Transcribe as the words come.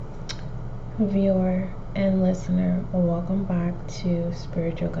viewer and listener, welcome back to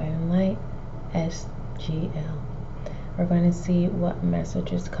Spiritual Guiding Light, SGL. We're going to see what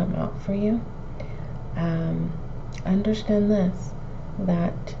messages come out for you. Understand this,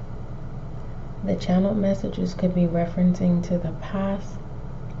 that the channeled messages could be referencing to the past,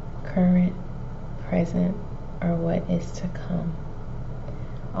 current, present, or what is to come.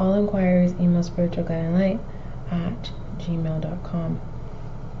 All inquiries email spiritualguidinglight@gmail.com.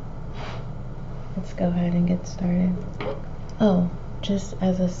 Let's go ahead and get started. Oh, just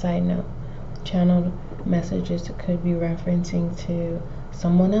as a side note, channeled messages could be referencing to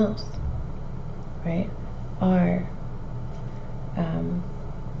someone else, right? Or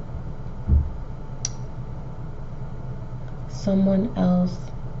someone else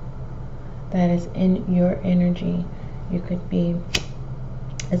that is in your energy. You could be,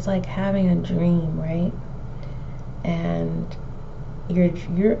 it's like having a dream, right? And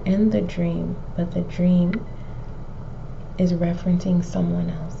you're in the dream, but the dream is referencing someone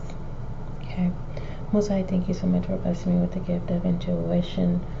else. Okay. Most High, thank you so much for blessing me with the gift of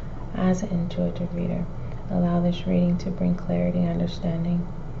intuition as an intuitive reader. Allow this reading to bring clarity, understanding,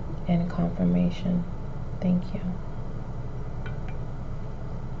 and confirmation. Thank you.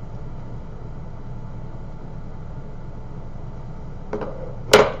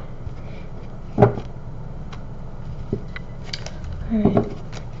 Alright.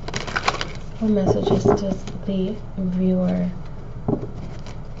 What messages does the viewer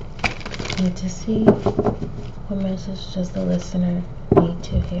need to see? What message does the listener need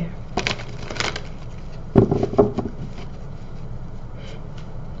to hear?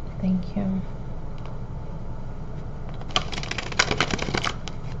 Thank you.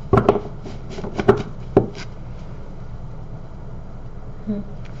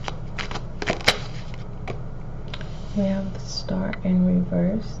 We have the Star in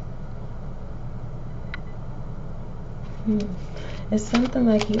reverse. It's something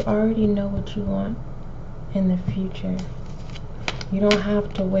like you already know what you want in the future. You don't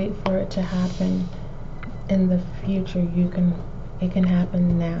have to wait for it to happen in the future. It can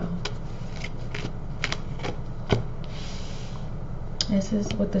happen now. This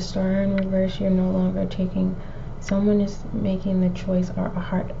is with the Star in reverse. You're no longer taking, someone is making the choice, or a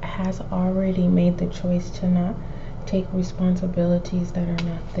heart has already made the choice to not take responsibilities that are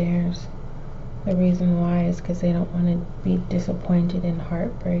not theirs. The reason why is because they don't want to be disappointed in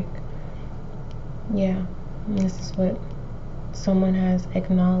heartbreak. Yeah, this is what someone has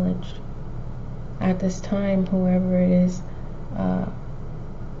acknowledged. At this time, whoever it is,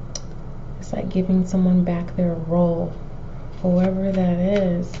 it's like giving someone back their role. Whoever that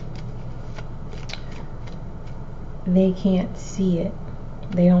is, they can't see it.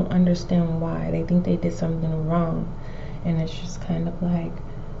 They don't understand why. They think they did something wrong. And it's just kind of like,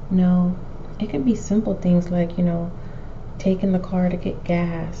 no. It could be simple things like, taking the car to get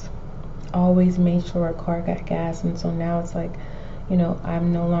gas. Always made sure a car got gas. And so now it's like,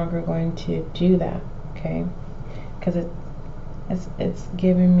 I'm no longer going to do that, okay? Because it's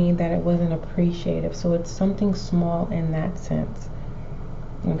giving me that it wasn't appreciative. So it's something small in that sense,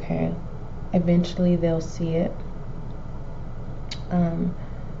 okay? Eventually they'll see it.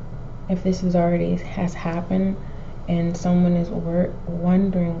 If this has happened and someone is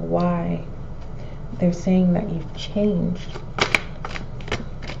wondering why, they're saying that you've changed.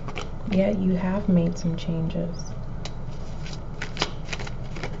 Yeah, you have made some changes.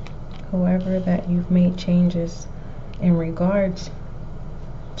 Whoever that you've made changes in regards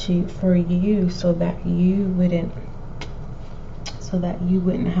to for you, so that you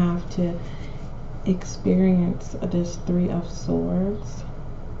wouldn't have to experience this Three of Swords.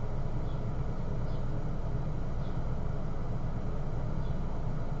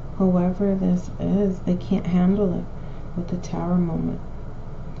 Whoever this is, they can't handle it with the Tower moment.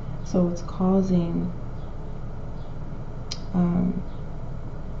 So it's causing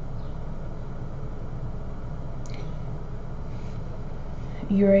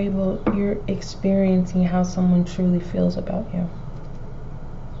you're experiencing how someone truly feels about you.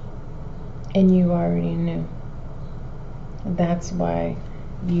 And you already knew. That's why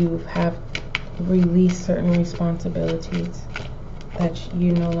you have released certain responsibilities that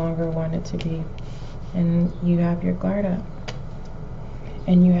you no longer wanted to be. And you have your guard up.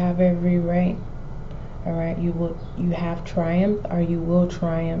 And you have every right. Alright, you have triumphed, or you will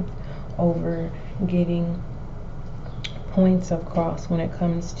triumph over getting points across when it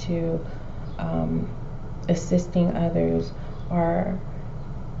comes to assisting others, or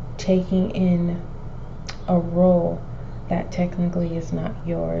taking in a role that technically is not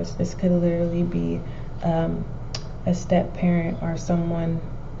yours. This could literally be a step parent, or someone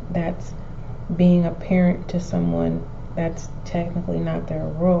that's being a parent to someone that's technically not their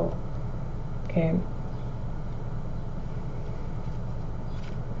role. Okay.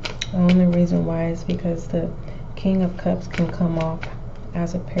 The only reason why is because the King of Cups can come off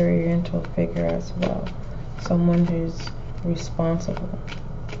as a parental figure as well. Someone who's responsible.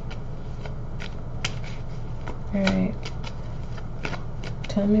 Alright.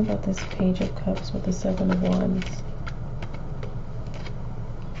 Tell me about this Page of Cups with the Seven of Wands.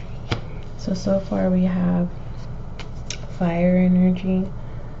 So far we have fire energy.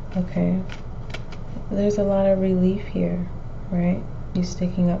 Okay. There's a lot of relief here, right? You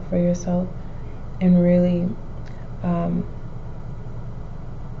sticking up for yourself and really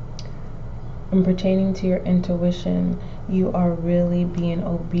pertaining to your intuition, you are really being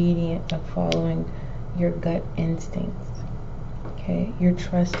obedient of following your gut instincts. Okay, you're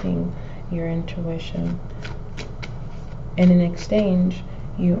trusting your intuition, and in exchange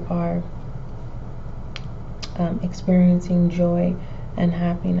you are experiencing joy and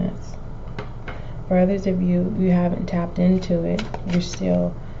happiness. For others of you, you haven't tapped into it. You're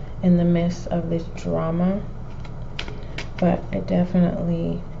still in the midst of this drama, but it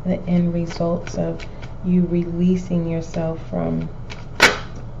definitely, the end results of you releasing yourself from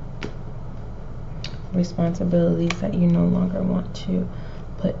responsibilities that you no longer want to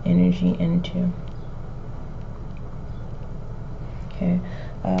put energy into. Okay.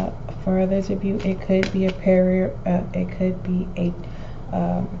 For others of you, it could be it could be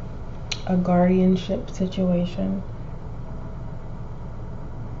a guardianship situation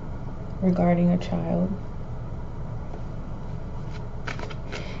regarding a child.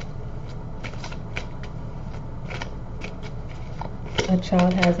 A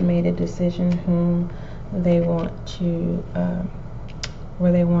child has made a decision whom they want to,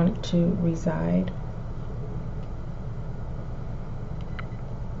 where they want to reside.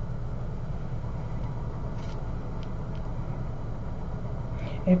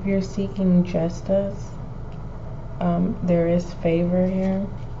 If you're seeking justice, there is favor here,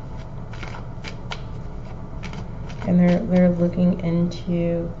 and they're looking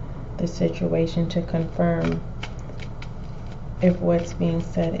into the situation to confirm if what's being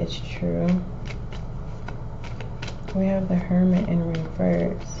said is true. We have the Hermit in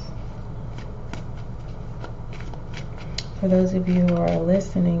reverse. For those of you who are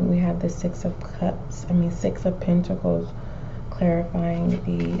listening, we have the Six of Pentacles, clarifying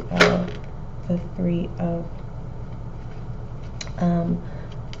the Three of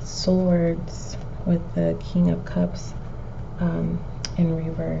Swords with the King of Cups in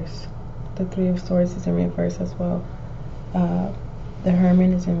reverse. The Three of Swords is in reverse as well. The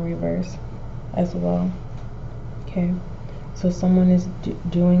Hermit is in reverse as well. Okay, so someone is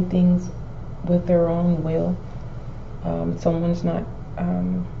doing things with their own will. Someone's not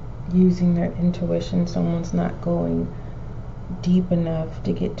using their intuition. Someone's not going deep enough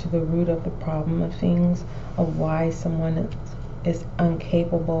to get to the root of the problem of things, of why someone is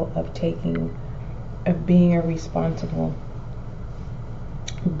incapable of being a responsible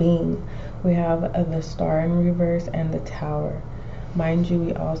being. We have the Star in reverse and the Tower. Mind you,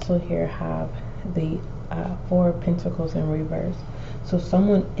 we also here have the Four of Pentacles in reverse. So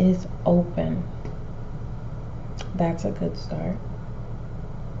someone is open. That's a good start,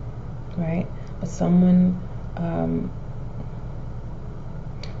 right? But someone,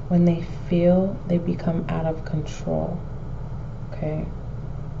 when they feel, they become out of control. Okay,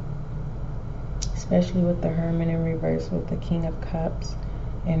 especially with the Hermit in reverse, with the King of Cups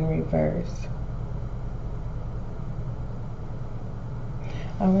in reverse.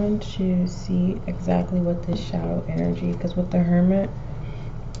 I want to see exactly what this shadow energy, because with the Hermit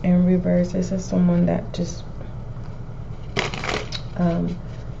in reverse, this is someone that just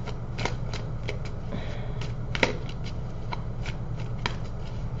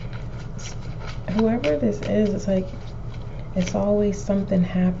whoever this is, it's like it's always something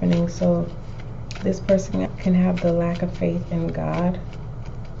happening. So this person can have the lack of faith in God.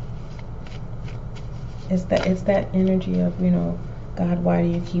 It's that energy of, you know, God, why do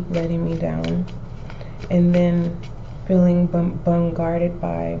you keep letting me down? And then feeling bombarded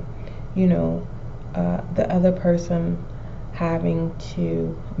by, you know, the other person having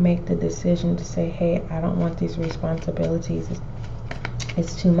to make the decision to say, hey, I don't want these responsibilities.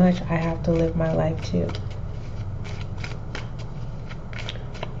 It's too much. I have to live my life too.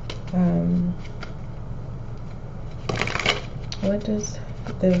 What does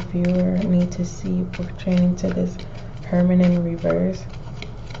the viewer need to see pertaining to this Hermit in reverse?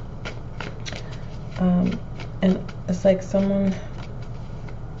 And it's like someone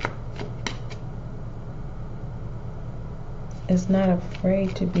is not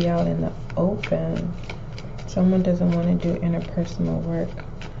afraid to be out in the open. Someone doesn't want to do interpersonal work.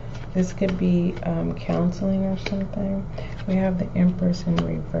 This could be counseling or something. We have the Empress in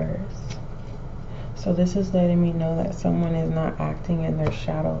reverse. So this is letting me know that someone is not acting in their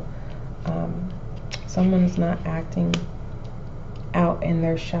shadow. Someone's not acting out in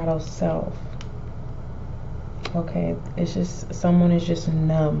their shadow self. Okay, it's just, someone is just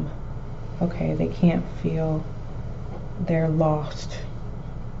numb. Okay, they can't feel, they're lost.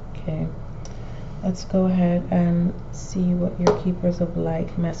 Okay, let's go ahead and see what your Keepers of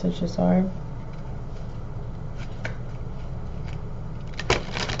Light messages are.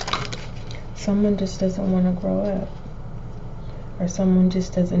 Someone just doesn't want to grow up, or someone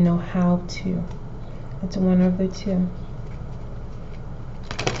just doesn't know how to. It's one of the two.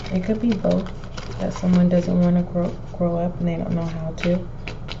 It could be both, that someone doesn't want to grow up and they don't know how to.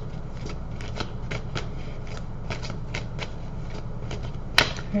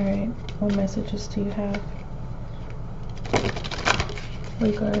 Alright, what messages do you have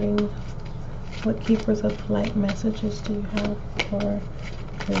regarding, what Keepers of Light messages do you have for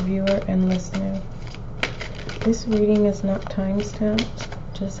the viewer and listener? This reading is not time-stamped,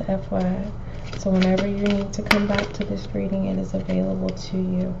 just FYI. So whenever you need to come back to this reading, it is available to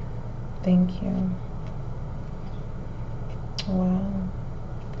you. Thank you. Wow.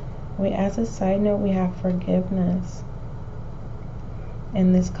 As a side note, we have forgiveness.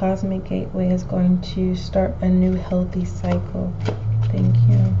 And this cosmic gateway is going to start a new healthy cycle. Thank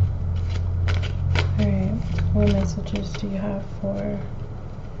you. Alright, what messages do you have for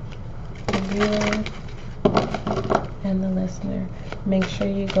the viewer and the listener? Make sure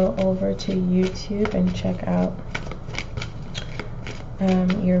you go over to YouTube and check out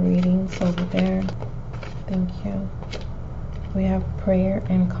your readings over there. Thank you. We have prayer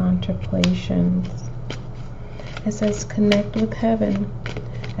and contemplations. It says, connect with heaven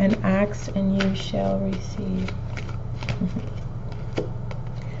and ask and you shall receive.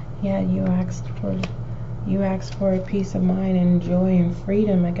 Yeah, you asked for a peace of mind and joy and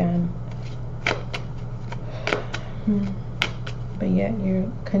freedom again. But yet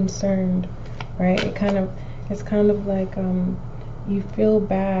you're concerned, right? It's kind of like you feel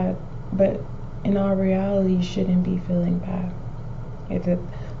bad, but in all reality you shouldn't be feeling bad.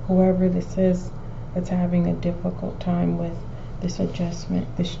 Whoever this is that's having a difficult time with this adjustment,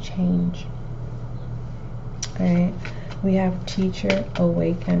 this change. Alright, we have Teacher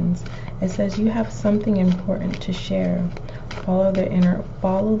awakens. It says you have something important to share. Follow the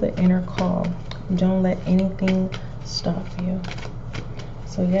inner call. Don't let anything stop you.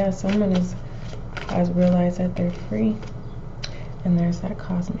 So yeah, someone has realized that they're free. And there's that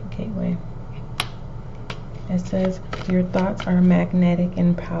cosmic gateway. It says your thoughts are magnetic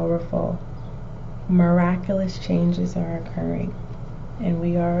and powerful. Miraculous changes are occurring. And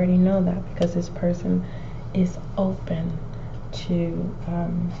we already know that because this person is open to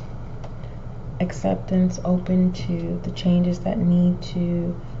acceptance, open to the changes that need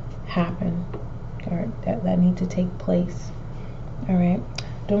to happen, or that need to take place. All right,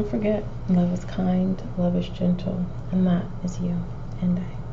 don't forget, love is kind, love is gentle, and that is you and I.